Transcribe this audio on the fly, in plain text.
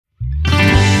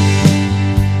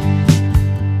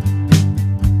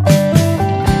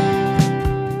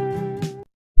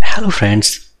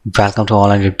friends, welcome to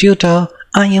Online Web Tutor.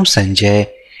 I am Sanjay.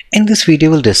 In this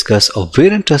video we'll discuss a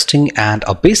very interesting and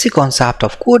a basic concept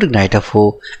of CodeIgniter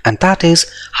 4, and that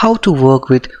is how to work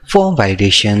with form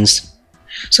validations.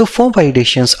 So form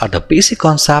validations are the basic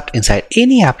concept inside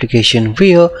any application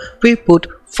where we put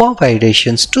form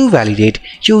validations to validate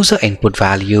user input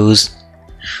values.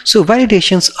 So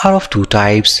validations are of two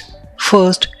types.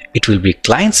 First, it will be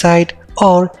client side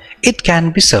or it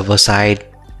can be server side.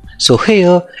 So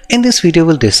here in this video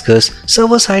we'll discuss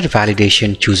server side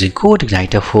validation using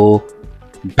CodeIgniter 4.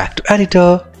 Back to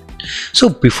editor. So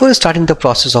before starting the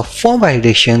process of form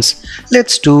validations,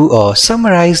 let's do a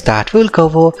summarize that we'll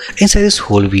cover inside this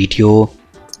whole video.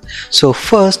 So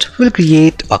first we'll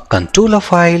create a controller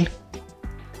file,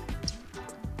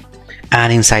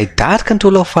 and inside that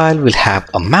controller file we'll have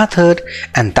a method,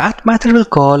 and that method will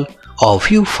call a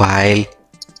view file.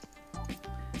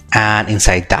 And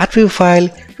inside that view file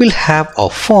we'll have a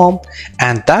form,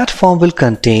 and that form will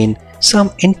contain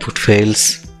some input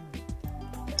fields.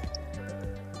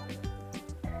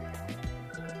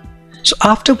 So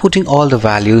after putting all the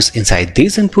values inside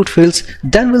these input fields,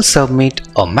 then we'll submit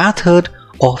a method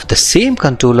of the same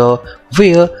controller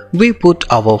where we put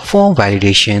our form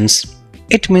validations.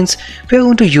 It means we are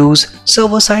going to use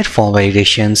server-side form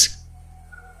validations.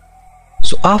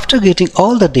 So after getting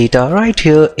all the data right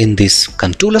here in this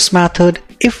controllers method,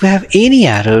 if we have any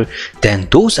error, then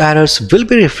those errors will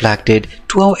be reflected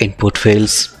to our input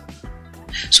fields.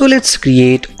 So let's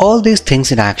create all these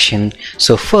things in action.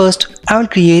 So first I will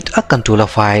create a controller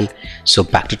file. So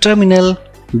back to terminal.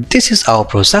 This is our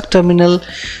project terminal.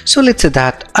 So let's say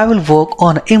that I will work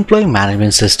on employee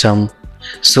management system.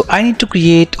 So I need to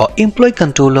create an employee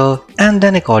controller, and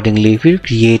then accordingly we'll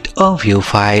create a view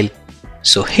file.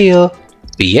 So here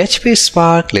PHP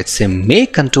Spark, let's say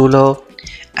make controller,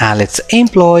 and let's say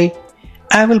employee.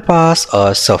 I will pass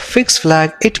a suffix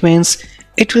flag. It means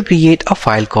it will create a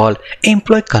file called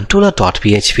employee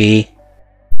controller.php.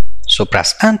 So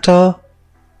press enter.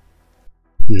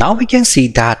 Now we can see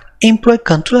that employee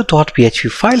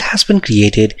controller.php file has been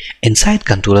created inside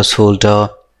controllers folder.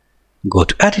 Go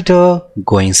to editor,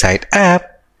 go inside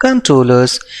app,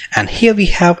 controllers, and here we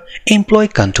have employee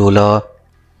controller.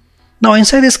 Now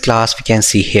inside this class we can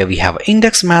see here we have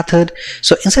index method.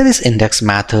 So inside this index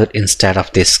method, instead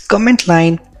of this comment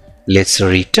line, let's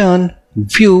return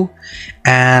view,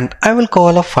 and I will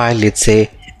call a file, let's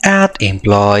say add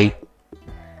employee,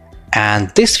 and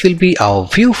this will be our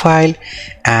view file.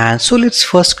 And so let's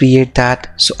first create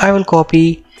that. So I will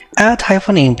copy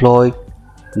add-employee,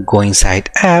 go inside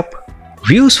app,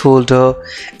 views folder,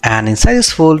 and inside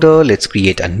this folder let's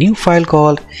create a new file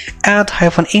called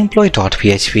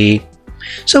add-employee.php.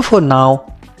 So for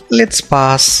now let's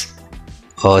pass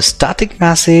a static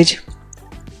message,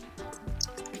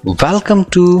 welcome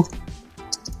to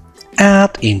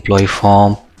add employee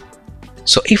form.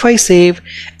 So if I save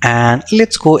and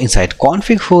let's go inside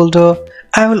config folder,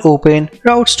 I will open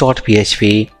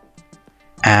routes.php,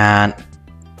 and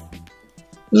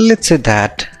let's say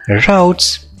that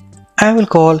routes I will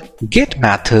call get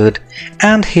method,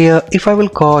 and here if I will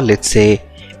call, let's say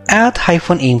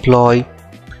add-employee,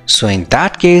 so in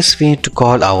that case we need to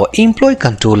call our employee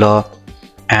controller,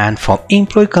 and from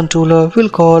employee controller we'll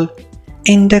call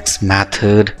index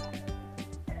method.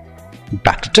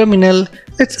 Back to terminal,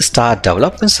 let's start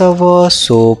development server.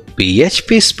 So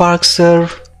PHP Spark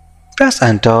serve, press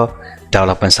enter,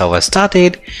 development server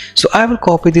started. So I will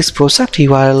copy this project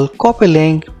URL, copy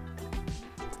link,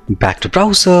 back to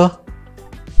browser,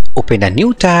 open a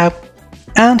new tab,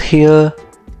 and here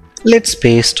let's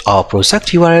paste our project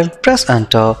URL, press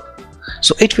enter.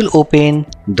 So it will open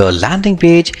the landing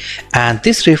page, and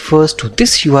this refers to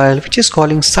this URL which is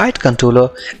calling site controller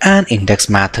and index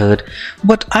method.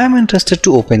 But I'm interested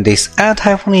to open this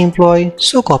add-employee,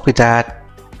 so copy that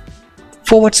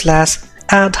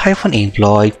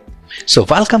 /add-employee. So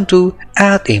welcome to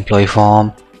add employee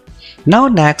form. Now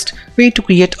next we need to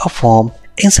create a form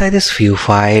inside this view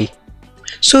file.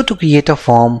 So to create a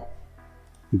form,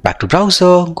 back to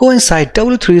browser, go inside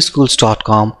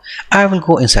w3schools.com. I will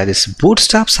go inside this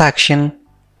bootstrap section,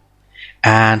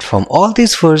 and from all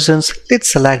these versions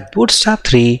let's select bootstrap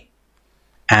 3.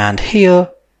 And here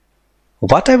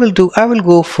what I will do, I will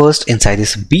go first inside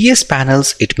this BS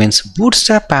panels, it means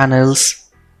bootstrap panels,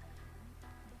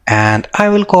 and I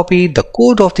will copy the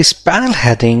code of this panel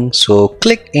heading. So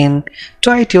click in,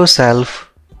 try it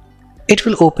yourself. It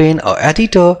will open an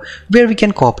editor where we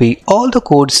can copy all the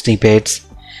code snippets.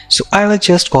 So I will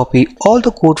just copy all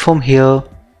the code from here,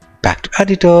 back to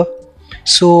editor.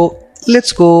 So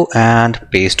let's go and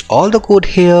paste all the code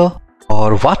here.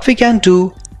 Or what we can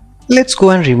do, Let's go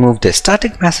and remove the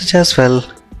static message as well.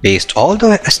 Paste all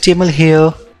the HTML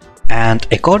here, and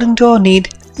according to our need,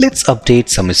 let's update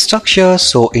some structure.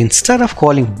 So instead of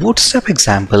calling bootstrap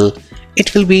example,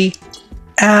 it will be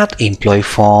add employee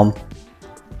form.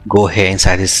 Go here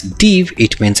inside this div,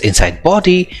 it means inside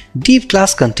body, div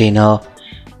class container,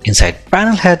 inside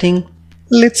panel heading,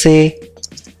 let's say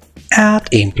add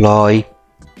employee.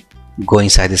 Go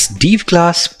inside this div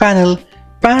class panel,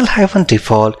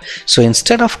 panel-default. So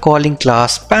instead of calling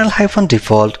class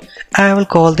panel-default, I will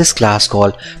call this class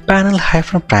called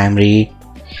panel-primary.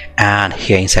 And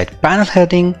here inside panel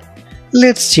heading,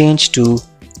 let's change to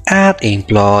add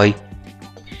employee.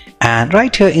 And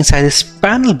right here inside this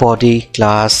panel body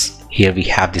class, here we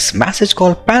have this message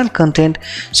called panel content.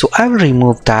 So I will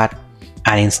remove that,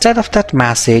 and instead of that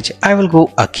message, I will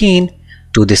go again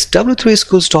to this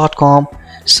w3schools.com,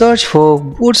 search for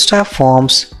bootstrap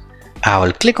forms. I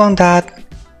will click on that,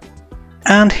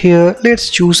 and here let's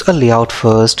choose a layout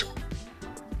first.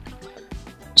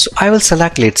 So I will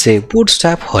select, let's say,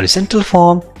 bootstrap horizontal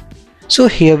form. So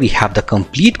here we have the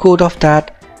complete code of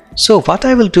that. So what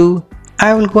I will do,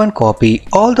 I will go and copy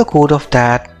all the code of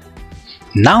that.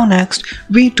 Now next,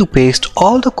 we need to paste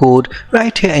all the code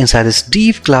right here inside this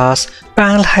div class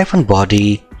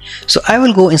panel-body. So I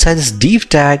will go inside this div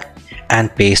tag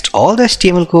and paste all the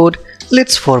HTML code.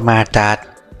 Let's format that.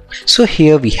 So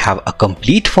here we have a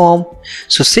complete form.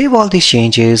 So save all these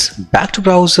changes, back to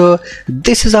browser.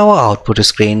 This is our output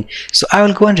screen. So I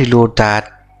will go and reload that.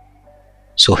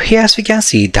 So here as we can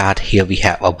see that here we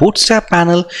have a bootstrap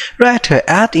panel, right here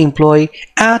add employee,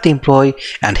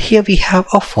 and here we have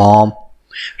a form.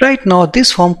 Right now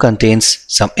this form contains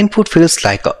some input fields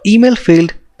like an email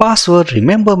field, password,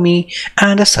 remember me,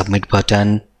 and a submit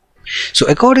button. So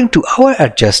according to our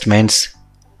adjustments,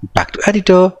 back to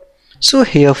editor. So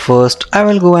here first I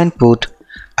will go and put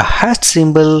a hash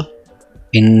symbol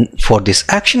in for this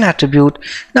action attribute.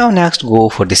 Now next go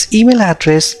for this email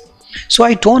address. So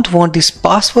I don't want this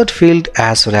password field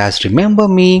as well as remember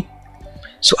me.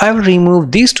 So I will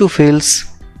remove these two fields.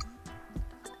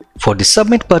 For the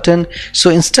submit button,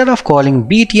 so instead of calling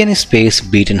btn space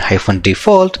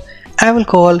btn-default, I will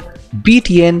call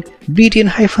btn-success.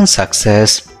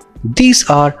 These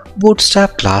are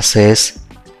bootstrap classes.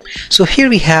 So here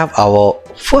we have our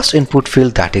first input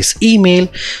field, that is email.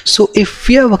 So if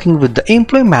we are working with the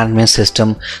employee management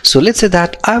system, so let's say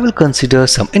that I will consider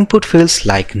some input fields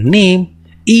like name,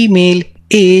 email,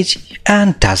 age,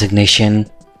 and designation.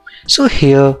 So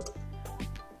here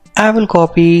I will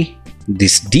copy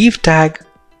this div tag,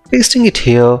 pasting it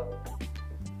here,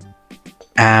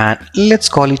 and let's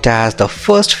call it as the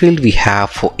first field we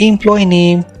have for employee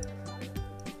name.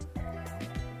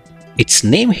 Its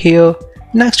name here.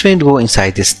 Next we need to go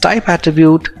inside this type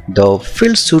attribute. The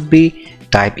field should be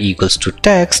type equals to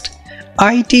text,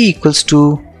 id equals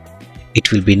to,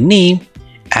 it will be name,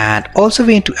 and also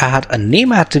we need to add a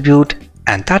name attribute,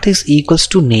 and that is equals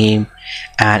to name,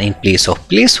 and in place of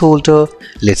placeholder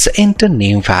let's enter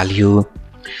name value.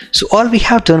 So all we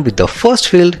have done with the first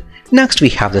field. Next we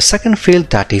have the second field,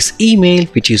 that is email,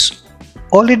 which is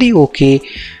already okay.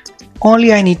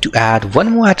 Only I need to add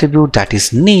one more attribute, that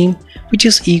is name, which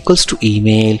is equals to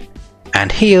email,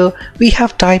 and here we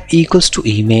have type equals to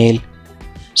email.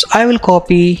 So I will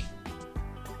copy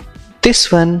this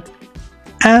one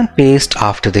and paste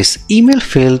after this email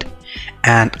field,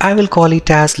 and I will call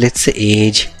it as, let's say,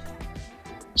 age.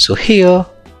 So here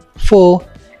for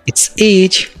its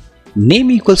age,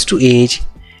 name equals to age,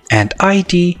 and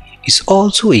id is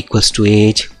also equals to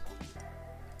age.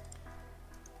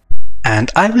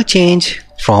 And I will change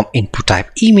from input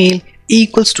type email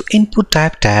equals to input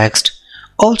type text.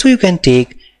 Also you can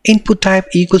take input type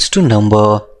equals to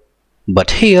number, but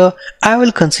here I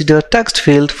will consider text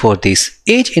field for this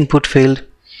age input field.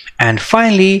 And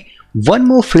finally one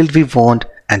more field we want,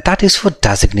 and that is for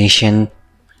designation.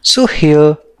 So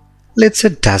here let's say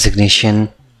designation,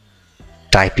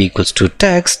 type equals to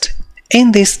text,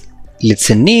 in this let's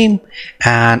say name,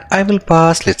 and I will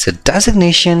pass, let's say,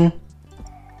 designation,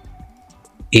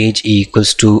 age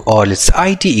equals to, or let's say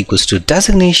id equals to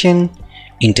designation,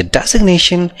 into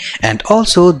designation, and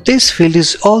also this field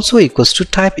is also equals to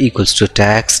type equals to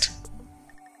text.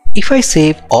 If I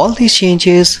save all these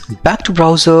changes, back to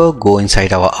browser, go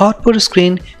inside our output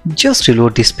screen, just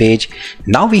reload this page.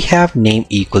 Now we have name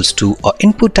equals to or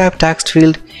input type text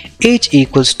field, age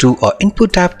equals to or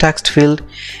input type text field,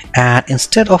 and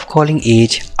instead of calling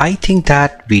age, I think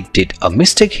that we did a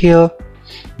mistake here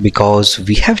because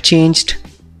we have changed.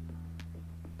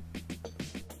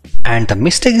 And the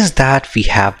mistake is that we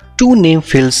have two name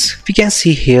fields. We can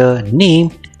see here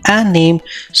name and name.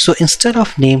 So instead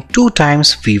of name 2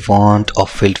 times, we want a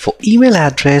field for email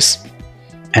address,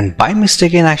 and by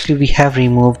mistake actually we have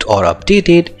removed or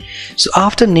updated. So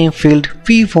after name field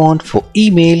we want for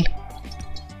email,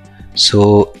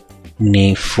 so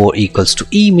name 4 equals to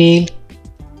email,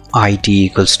 ID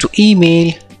equals to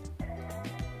email,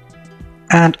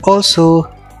 and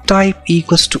also type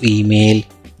equals to email.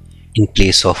 In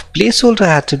place of placeholder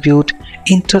attribute,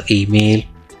 enter email.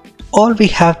 All we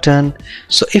have done.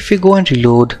 So if we go and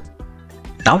reload,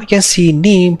 now we can see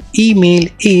name, email,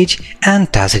 age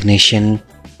and designation.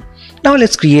 Now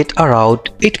let's create a route.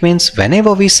 It means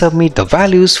whenever we submit the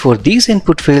values for these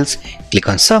input fields, click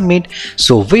on submit,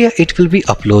 so where it will be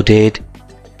uploaded.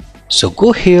 So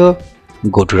go here,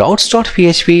 go to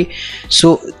routes.php.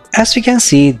 So as we can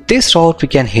see, this route we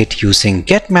can hit using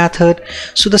get method.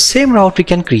 So the same route we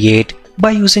can create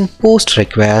by using post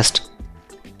request.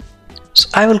 So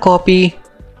I will copy,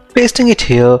 pasting it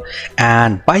here,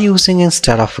 and by using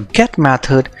instead of get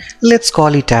method, let's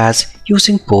call it as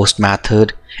using post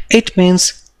method. It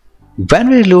means when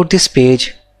we reload this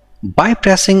page by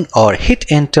pressing or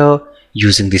hit enter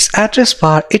using this address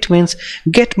bar, it means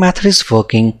get method is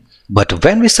working. But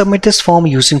when we submit this form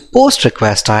using post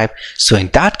request type, so in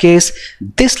that case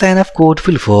this line of code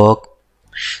will work.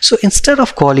 So instead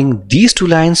of calling these two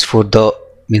lines for the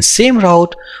same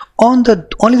route,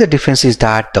 only the difference is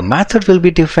that the method will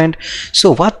be different.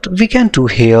 So what we can do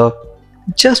here,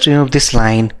 just remove this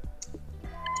line,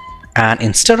 and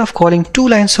instead of calling 2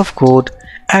 lines of code,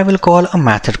 I will call a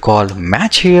method called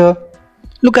match here.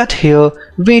 Look at here,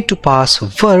 we need to pass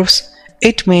verbs.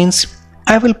 It means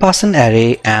I will pass an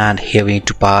array, and here we need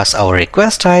to pass our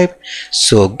request type,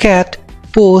 so get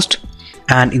post,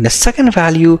 and in the second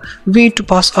value we need to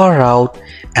pass our route,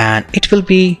 and it will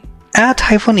be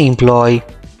 @employee,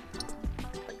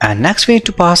 and next we need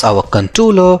to pass our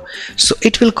controller, so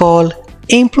it will call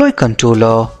employee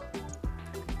controller,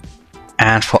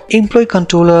 and for employee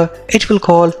controller it will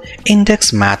call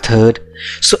index method.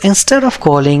 So instead of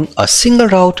calling a single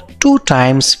route 2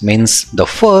 times, means the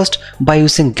first by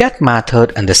using get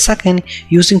method and the second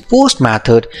using post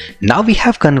method, now we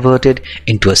have converted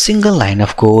into a single line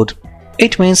of code.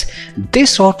 It means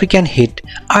this route we can hit,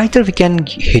 either we can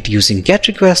hit using get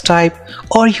request type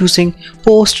or using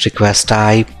post request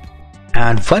type.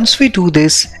 And once we do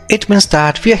this, it means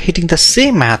that we are hitting the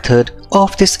same method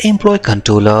of this employee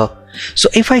controller. So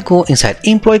if I go inside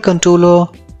employee controller,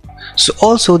 so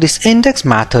also this index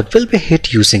method will be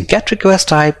hit using get request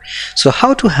type. So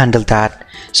how to handle that?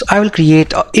 So I will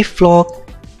create a if block.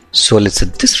 So let's say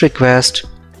this request,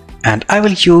 and I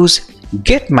will use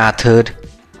get method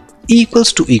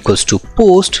equals to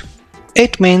post.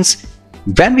 It means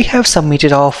when we have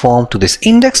submitted our form to this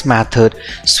index method,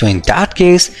 so in that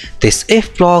case this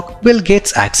if block will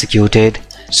get executed.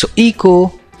 So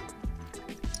echo,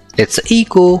 let's say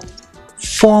echo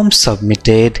form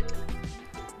submitted,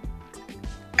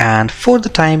 and for the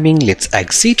time being let's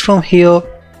exit from here,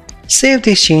 save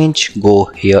this change, go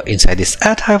here inside this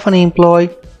 @employee,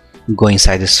 go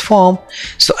inside this form.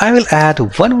 So I will add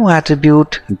one more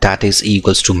attribute, that is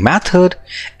equals to method,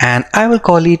 and I will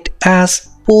call it as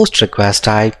post request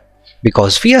type,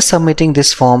 because we are submitting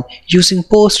this form using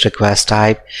post request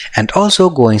type. And also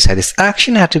go inside this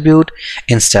action attribute,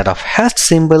 instead of hash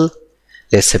symbol,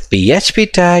 let's say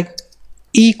php tag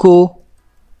echo,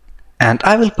 and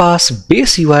I will pass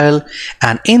base URL,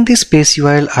 and in this base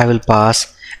URL I will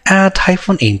pass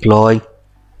 @employee.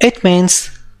 It means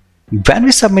when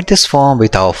we submit this form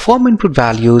with our form input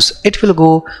values, it will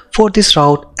go for this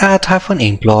route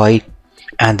 @employee,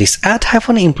 and this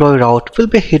 @employee route will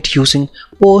be hit using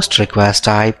post request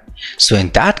type. So in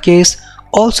that case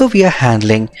also we are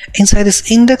handling inside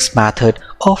this index method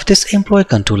of this employee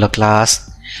controller class.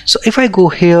 So if I go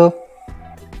here,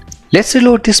 let's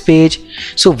reload this page.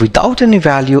 So without any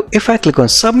value, if I click on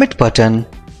submit button,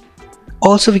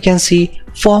 also we can see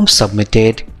form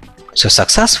submitted. So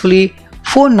successfully.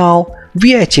 For now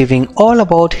we are achieving all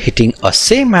about hitting a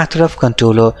same method of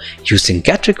controller using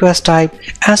get request type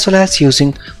as well as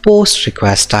using post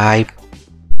request type.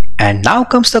 And now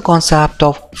comes the concept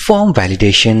of form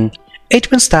validation.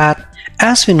 It means that,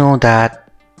 as we know that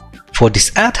for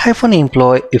this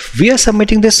 @employee, if we are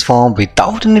submitting this form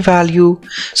without any value,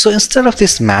 so instead of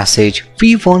this message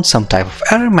we want some type of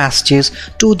error messages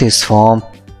to this form.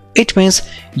 It means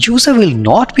user will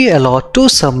not be allowed to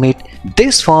submit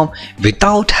this form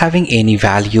without having any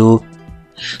value.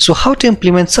 So how to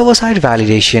implement server-side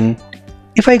validation?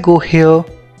 If I go here,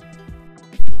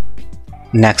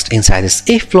 next inside this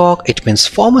if block, it means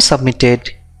form is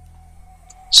submitted.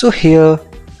 So here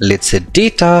let's say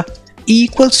data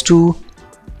equals to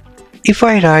if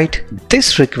I write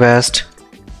this request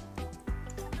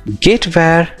get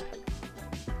where,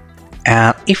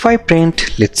 and if I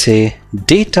print, let's say,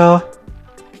 data,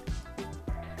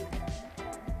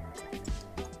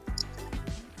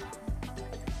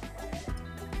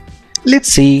 let's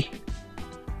see,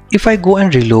 if I go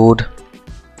and reload,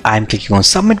 I'm clicking on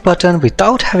submit button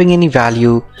without having any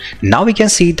value. Now we can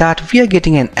see that we are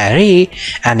getting an array,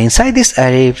 and inside this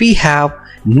array we have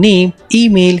name,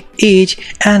 email,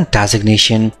 age and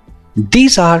designation.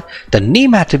 These are the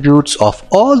name attributes of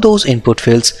all those input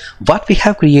fields what we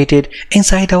have created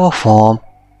inside our form.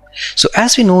 So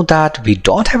as we know that we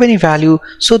don't have any value,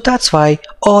 so that's why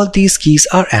all these keys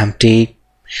are empty.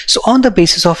 So on the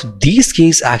basis of these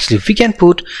keys, actually we can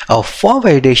put our form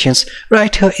validations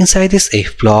right here inside this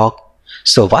if block.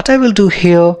 So what I will do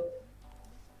here,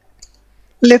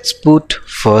 let's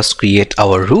first create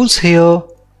our rules here.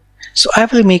 So I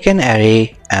will make an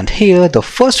array, and here the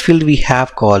first field we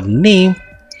have called name,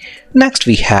 next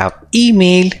we have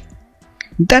email,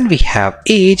 then we have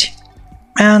age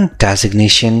and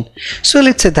designation. So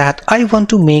let's say that I want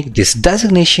to make this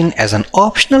designation as an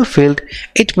optional field.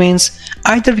 It means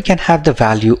either we can have the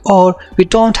value or we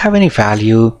don't have any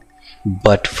value.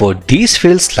 But for these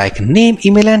fields like name,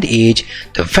 email and age,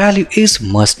 the value is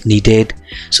must needed.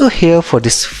 So here for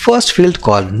this first field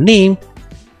called name,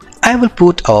 I will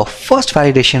put our first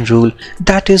validation rule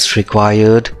that is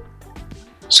required.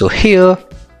 So here,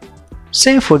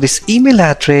 same for this email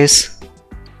address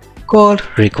called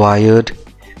required,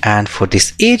 and for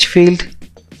this age field,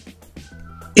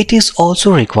 it is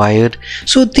also required.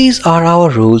 So these are our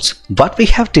rules what we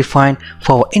have defined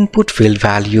for our input field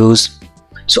values.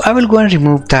 So I will go and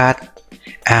remove that,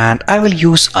 and I will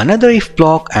use another if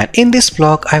block, and in this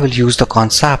block I will use the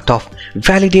concept of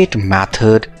validate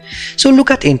method. So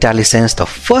look at IntelliSense, the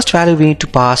first value we need to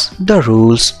pass the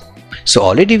rules. So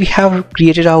already we have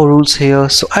created our rules here,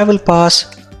 so I will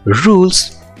pass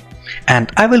rules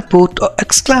and I will put an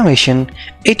exclamation.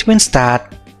 It means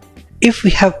that if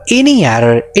we have any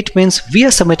error, it means we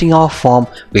are submitting our form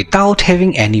without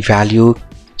having any value.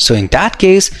 So in that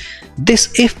case,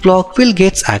 this if block will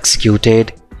get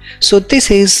executed. So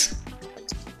this is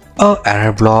a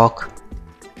error block.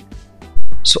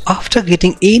 So after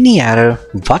getting any error,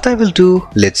 what I will do,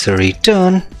 let's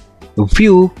return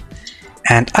view,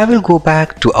 and I will go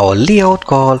back to our layout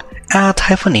called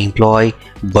add-employee,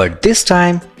 but this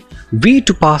time we need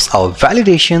to pass our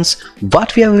validations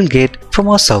what we will get from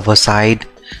our server side.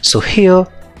 So here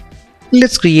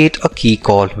let's create a key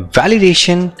called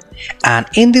validation, and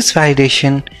in this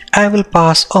validation I will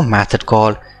pass a method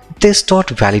called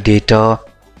this.validator.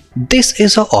 This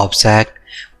is an object.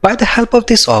 By the help of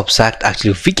this object,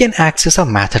 actually we can access a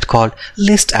method called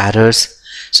list errors.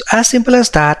 So as simple as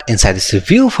that, inside this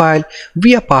view file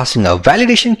we are passing a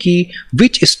validation key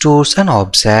which stores an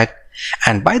object,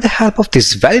 and by the help of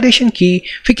this validation key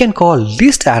we can call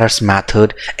list errors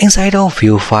method inside our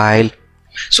view file.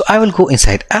 So I will go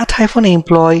inside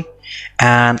add-employee,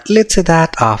 and let's say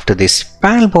that after this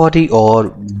panel body or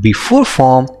before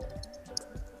form,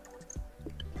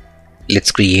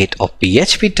 let's create a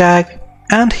PHP tag,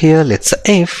 and here let's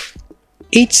say if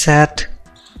each set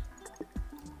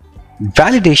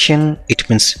validation, it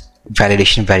means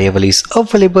validation variable is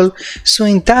available. So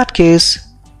in that case,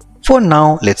 for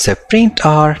now let's say print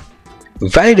r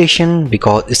validation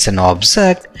because it's an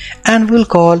object, and we'll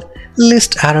call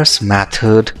list errors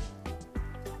method.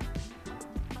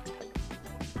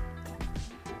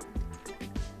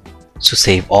 So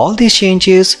save all these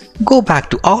changes, go back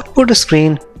to output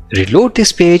screen, reload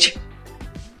this page.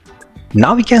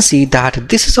 Now we can see that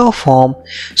this is our form.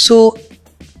 So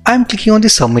I'm clicking on the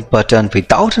submit button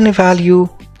without any value.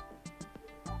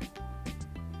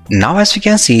 Now as we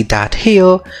can see that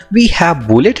here we have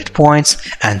bulleted points,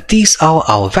 and these are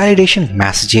our validation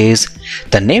messages.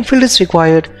 The name field is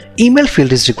required, email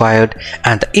field is required,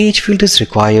 and the age field is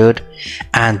required.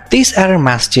 And these error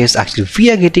messages actually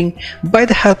we are getting by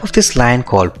the help of this line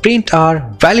called print r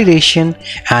validation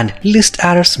and list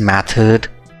errors method.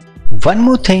 One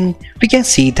more thing, we can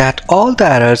see that all the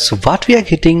errors what we are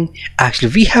getting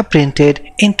actually we have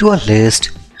printed into a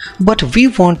list, but we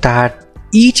want that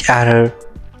each error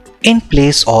in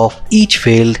place of each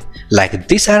field. Like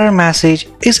this error message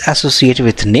is associated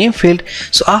with name field,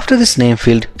 so after this name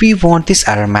field we want this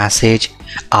error message.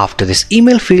 After this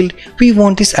email field we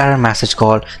want this error message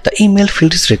called the email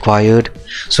field is required.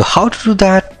 So how to do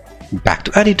that? Back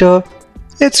to editor,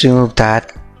 let's remove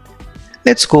that.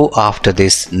 Let's go after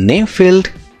this name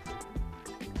field,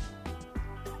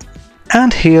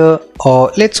 and here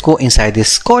or let's go inside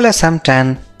this call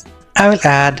sm10. I will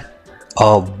add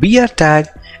a BR tag,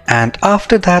 and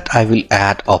after that I will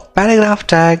add a paragraph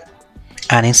tag,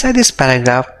 and inside this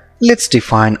paragraph let's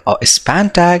define a span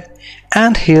tag,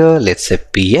 and here let's say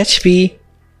PHP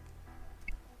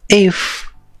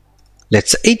if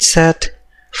let's say each set.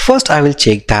 First I will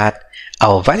check that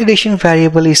our validation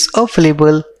variable is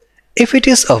available. If it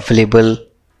is available,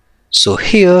 so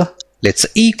here let's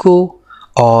echo,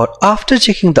 or after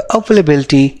checking the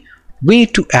availability we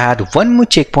need to add one more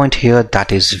checkpoint here,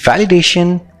 that is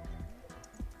validation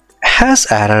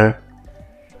has error.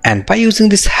 And by using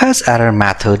this has error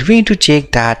method we need to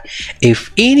check that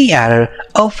if any error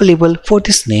available for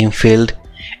this name field.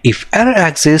 If error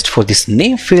exists for this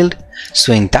name field,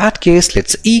 so in that case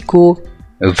let's echo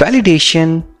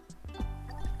validation,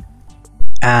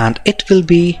 and it will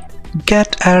be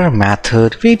get error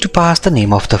method. We need to pass the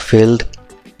name of the field.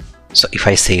 So if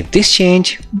I save this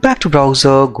change, back to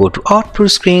browser, go to output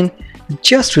screen,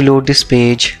 just reload this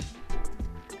page,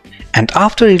 and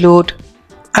after reload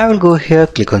I will go here,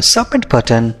 click on submit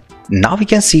button. Now we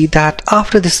can see that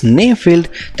after this name field,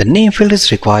 the name field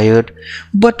is required,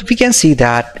 but we can see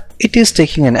that it is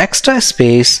taking an extra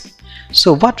space.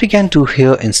 So what we can do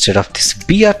here, instead of this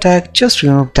BR tag, just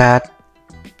remove that,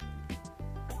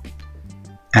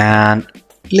 and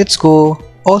let's go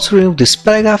also remove this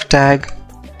paragraph tag.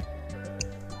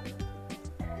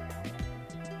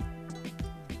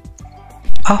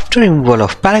 After removal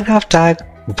of paragraph tag,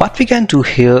 what we can do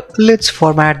here, let's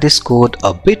format this code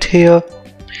a bit here.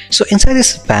 So inside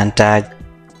this span tag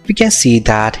we can see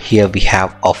that here we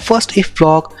have our first if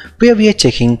block where we are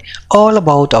checking all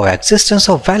about our existence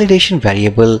of validation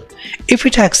variable. If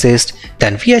it exists,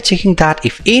 then we are checking that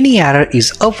if any error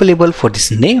is available for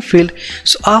this name field.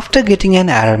 So after getting an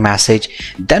error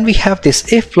message, then we have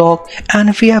this if block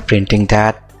and we are printing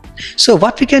that. So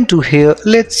what we can do here,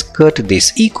 let's cut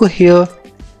this echo here,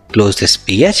 close this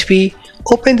PHP,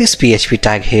 open this PHP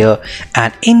tag here,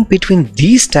 and in between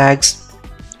these tags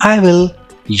I will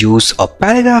use a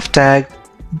paragraph tag,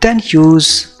 then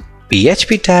use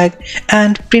PHP tag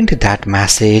and print that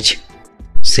message.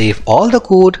 Save all the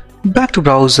code, back to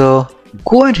browser,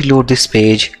 go and reload this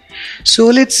page. So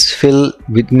let's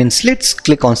let's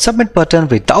click on submit button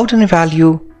without any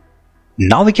value.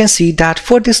 Now we can see that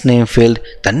for this name field,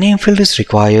 the name field is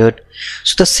required.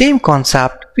 So the same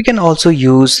concept we can also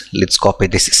use. Let's copy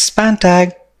this span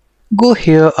tag, go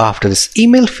here after this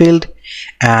email field,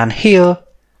 and here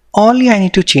only I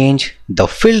need to change the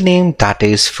field name, that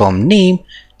is from name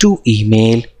to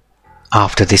email.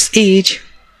 After this age,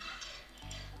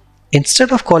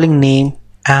 instead of calling name,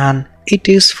 and it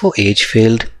is for age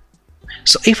field.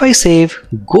 So if I save,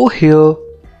 go here,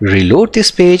 reload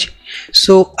this page,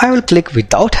 so I will click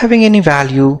without having any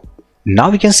value. Now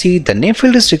we can see the name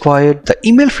field is required, the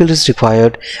email field is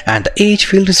required, and the age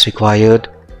field is required.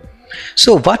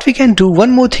 So what we can do,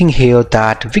 one more thing here,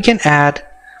 that we can add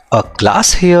a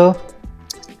class here.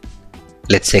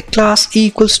 Let's say class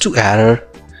equals to error.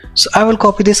 So I will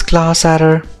copy this class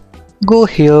error, go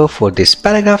here for this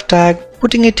paragraph tag,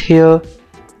 putting it here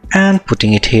and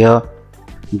putting it here.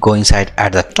 Go inside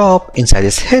at the top, inside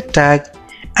this head tag,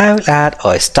 I will add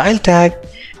a style tag,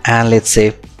 and let's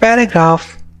say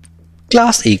paragraph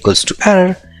class equals to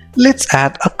error. Let's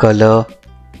add a color,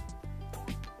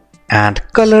 and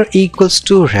color equals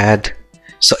to red.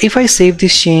 So if I save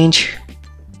this change,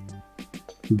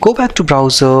 go back to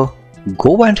browser,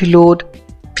 go and reload,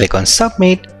 click on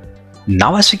submit.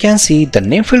 Now as we can see, the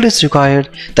name field is required,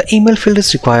 the email field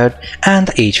is required, and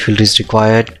the age field is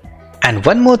required. And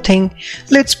one more thing,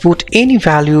 let's put any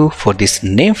value for this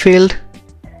name field,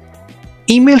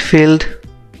 email field,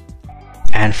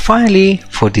 and finally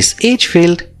for this age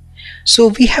field. So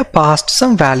we have passed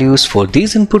some values for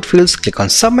these input fields. Click on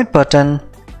submit button.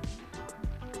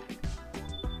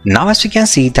 Now as we can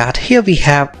see that here we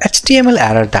have HTML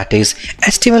error, that is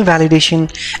HTML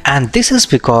validation, and this is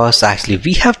because actually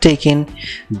we have taken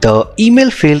the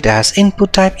email field as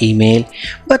input type email,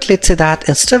 but let's say that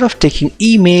instead of taking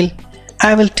email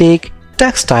I will take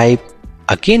text type.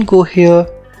 Again go here,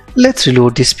 let's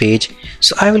reload this page.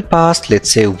 So I will pass, let's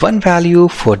say, one value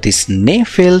for this name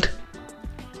field,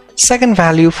 second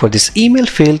value for this email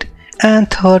field, and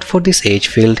third for this age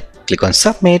field. Click on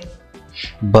submit.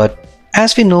 But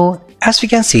as we know, as we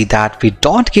can see that we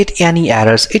don't get any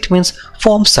errors, it means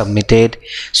form submitted.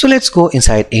 So let's go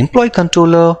inside employee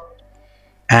controller,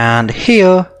 and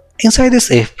here inside this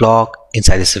if block,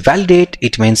 inside this validate,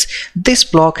 it means this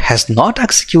block has not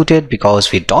executed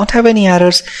because we don't have any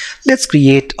errors. Let's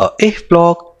create a if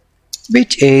block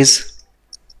which is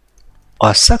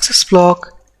a success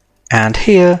block, and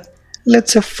here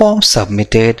let's say form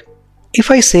submitted.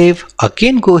 If I save,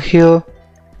 again go here,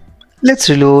 let's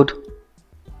reload,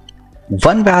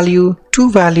 1 value,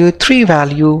 2 value, 3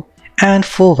 value and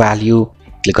 4 value.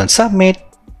 Click on submit.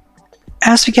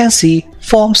 As we can see,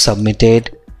 form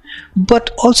submitted.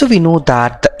 But also we know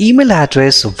that the email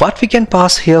address what we can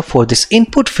pass here for this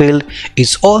input field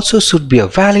is also should be a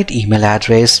valid email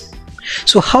address.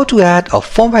 So how to add a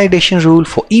form validation rule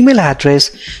for email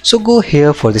address? So go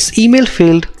here for this email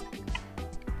field.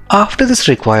 After this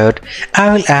required,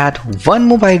 I will add one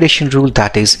more validation rule,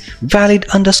 that is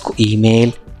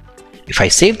valid_email. If I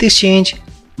save this change,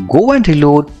 go and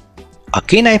reload.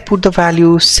 Again I put the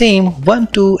value same 1,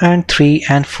 2 and 3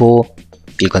 and 4.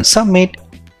 Click on submit.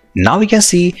 Now we can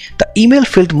see the email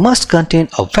field must contain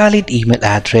a valid email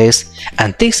address,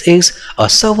 and this is a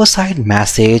server-side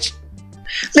message.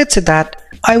 Let's say that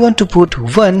I want to put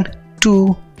 1,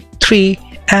 2, 3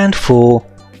 and 4.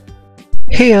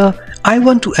 Here I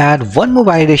want to add one more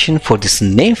validation for this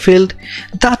name field,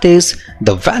 that is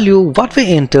the value what we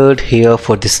entered here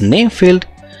for this name field.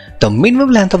 The minimum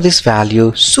length of this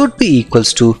value should be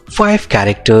equals to 5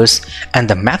 characters and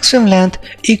the maximum length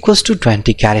equals to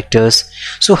 20 characters.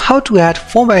 So how to add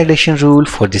form validation rule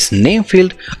for this name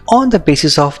field on the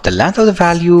basis of the length of the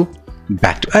value?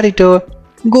 Back to editor,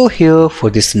 go here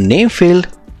for this name field.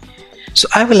 So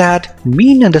I will add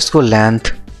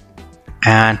mean_length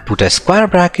and put a square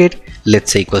bracket,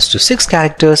 let's say equals to 6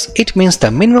 characters. It means the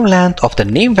minimum length of the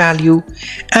name value,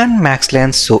 and max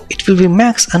length, so it will be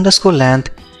max_length.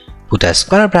 Put a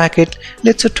square bracket,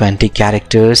 let's say 20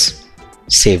 characters.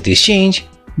 Save this change,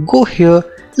 go here,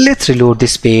 let's reload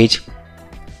this page.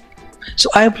 So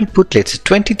I will put, let's say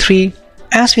 23,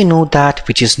 as we know that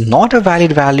which is not a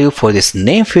valid value for this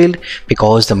name field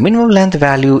because the minimum length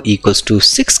value equals to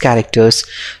 6 characters.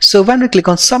 So when we click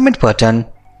on submit button,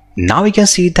 now we can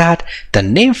see that the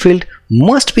name field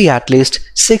must be at least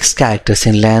 6 characters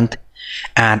in length.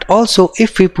 And also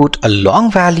if we put a long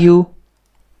value,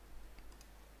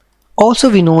 also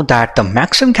we know that the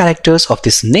maximum characters of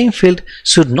this name field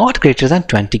should not greater than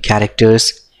 20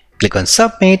 characters. Click on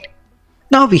submit.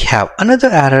 Now we have another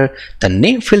error, the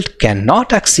name field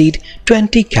cannot exceed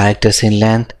 20 characters in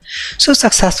length. So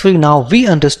successfully now we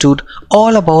understood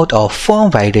all about our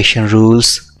form validation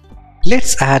rules.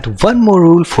 Let's add one more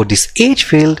rule for this age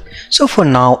field. So for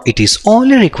now it is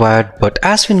only required, but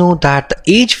as we know that the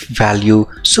age value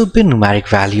should be numeric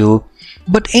value.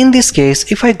 But in this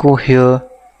case, if I go here,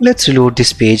 let's reload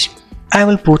this page, I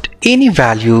will put any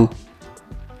value,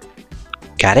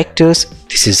 characters,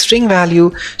 this is string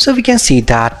value. So we can see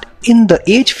that in the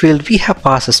age field we have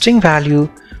passed a string value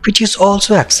which is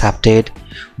also accepted,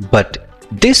 but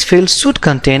this field should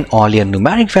contain only a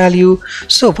numeric value.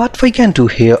 So what we can do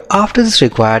here, after this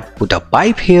required, put a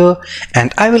pipe here,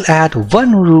 and I will add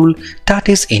one rule, that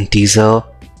is integer.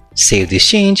 Save this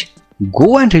change,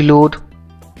 go and reload.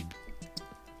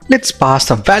 Let's pass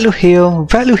some value here,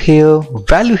 value here,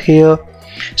 value here.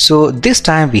 So this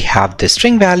time we have the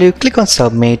string value. Click on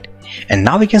submit, and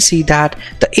now we can see that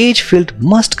the age field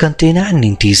must contain an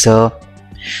integer.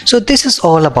 So this is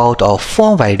all about our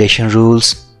form validation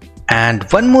rules. And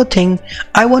one more thing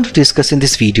I want to discuss in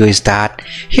this video is that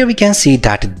here we can see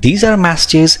that these are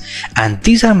messages, and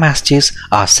these are messages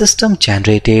are system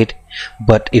generated.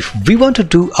 But if we want to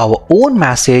do our own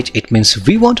message, it means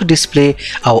we want to display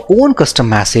our own custom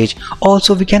message,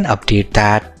 also we can update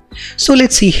that. So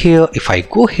let's see here, if I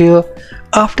go here,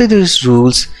 after these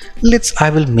rules, I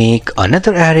will make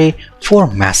another array for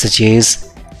messages.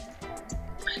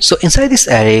 So inside this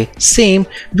array, same,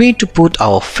 we need to put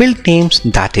our field names,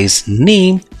 that is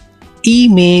name,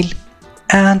 email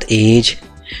and age.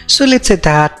 So let's say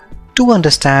that to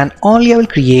understand, only I will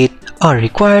create a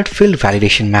required field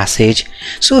validation message.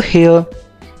 So here,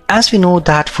 as we know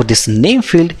that for this name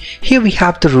field, here we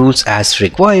have the rules as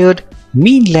required,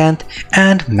 mean length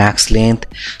and max length.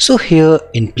 So here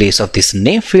in place of this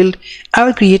name field, I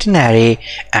will create an array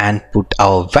and put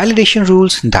our validation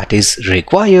rules, that is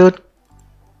required.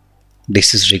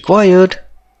 This is required,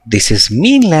 this is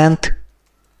mean length,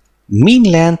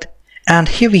 and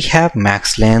here we have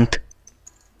max length.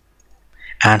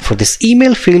 And for this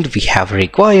email field we have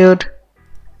required,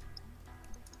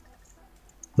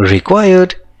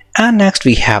 and next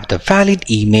we have the valid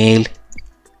email.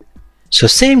 So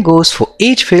same goes for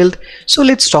age field. So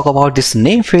let's talk about this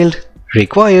name field,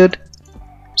 required.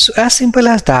 So as simple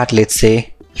as that, let's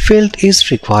say field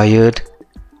is required.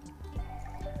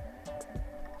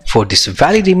 For this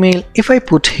valid email, if I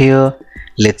put here,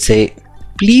 let's say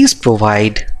please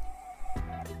provide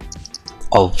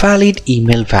a valid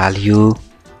email value.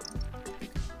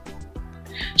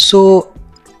 So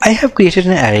I have created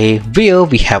an array where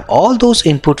we have all those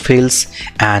input fields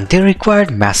and their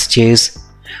required messages.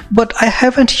 but I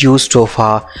haven't used so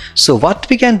far. So what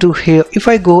we can do here, if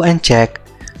I go and check,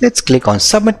 let's click on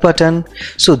submit button.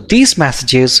 So these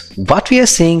messages, what we are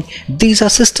seeing, these are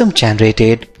system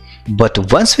generated.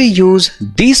 But once we use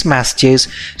these messages,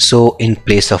 so in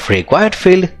place of required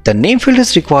field, the name field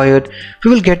is required, we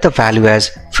will get the value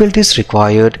as field is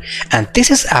required, and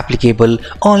this is applicable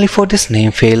only for this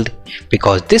name field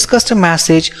because this custom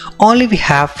message only we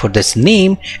have for this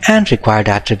name and required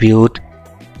attribute.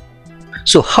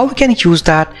 So how we can use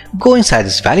that? Go inside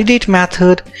this validate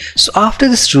method. So after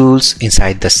this rules,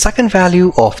 inside the second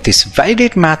value of this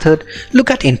validate method, look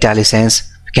at IntelliSense.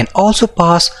 Can also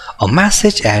pass a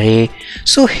message array.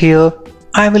 So here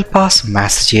I will pass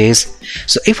messages.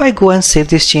 So if I go and save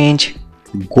this change,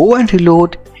 go and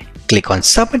reload, click on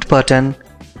submit button,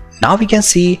 now we can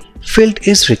see field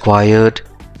is required.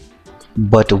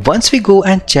 But once we go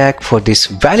and check for this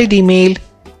valid email,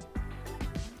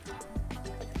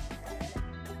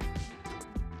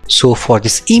 so for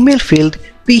this email field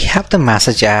we have the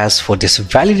message as for this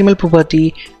valid email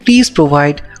property, please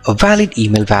provide a valid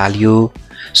email value.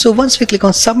 So once we click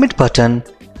on submit button,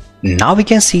 now we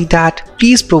can see that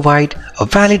please provide a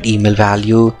valid email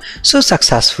value. So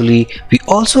successfully we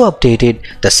also updated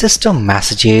the system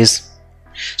messages.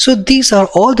 So these are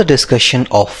all the discussion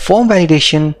of form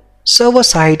validation server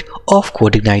side of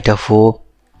CodeIgniter 4.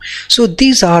 So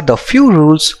these are the few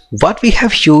rules what we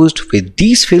have used with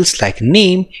these fields like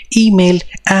name, email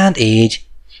and age.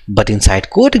 But inside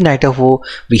CodeIgniter 4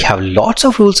 we have lots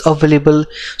of rules available.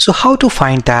 So how to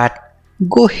find that?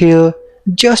 Go here,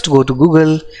 just go to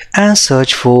Google and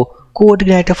search for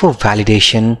CodeIgniter for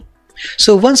validation.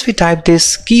 So once we type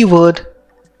this keyword,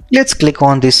 let's click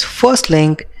on this first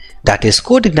link, that is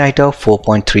CodeIgniter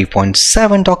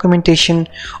 4.3.7 documentation,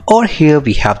 or here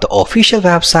we have the official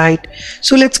website.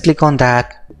 So let's click on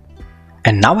that.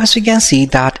 And now as we can see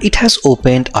that it has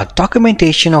opened a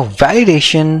documentation of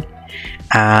validation,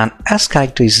 and as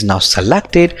character is now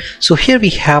selected. So here we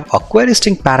have a query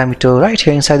string parameter right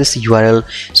here inside this URL.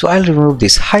 So I'll remove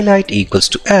this highlight equals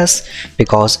to S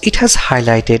because it has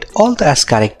highlighted all the S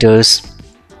characters.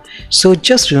 So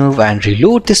just remove and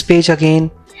reload this page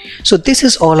again. So this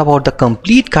is all about the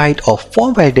complete guide of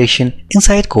form validation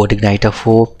inside CodeIgniter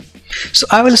 4. So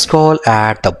I will scroll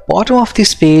at the bottom of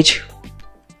this page.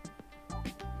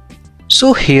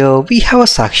 So here we have a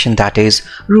section that is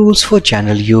rules for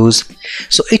general use.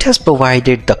 So it has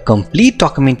provided the complete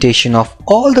documentation of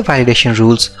all the validation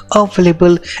rules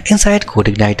available inside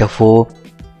CodeIgniter 4.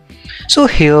 So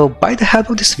here by the help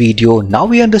of this video, now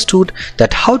we understood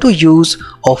that how to use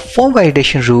a form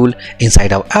validation rule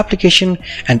inside our application,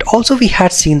 and also we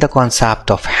had seen the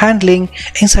concept of handling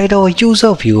inside our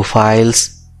user view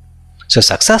files. So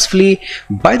successfully,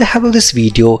 by the help of this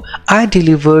video, I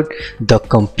delivered the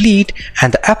complete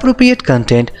and the appropriate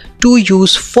content to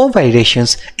use form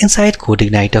validations inside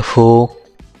CodeIgniter 4.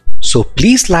 So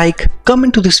please like,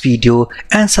 comment to this video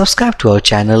and subscribe to our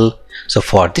channel. So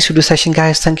for this video session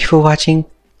guys, thank you for watching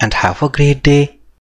and have a great day.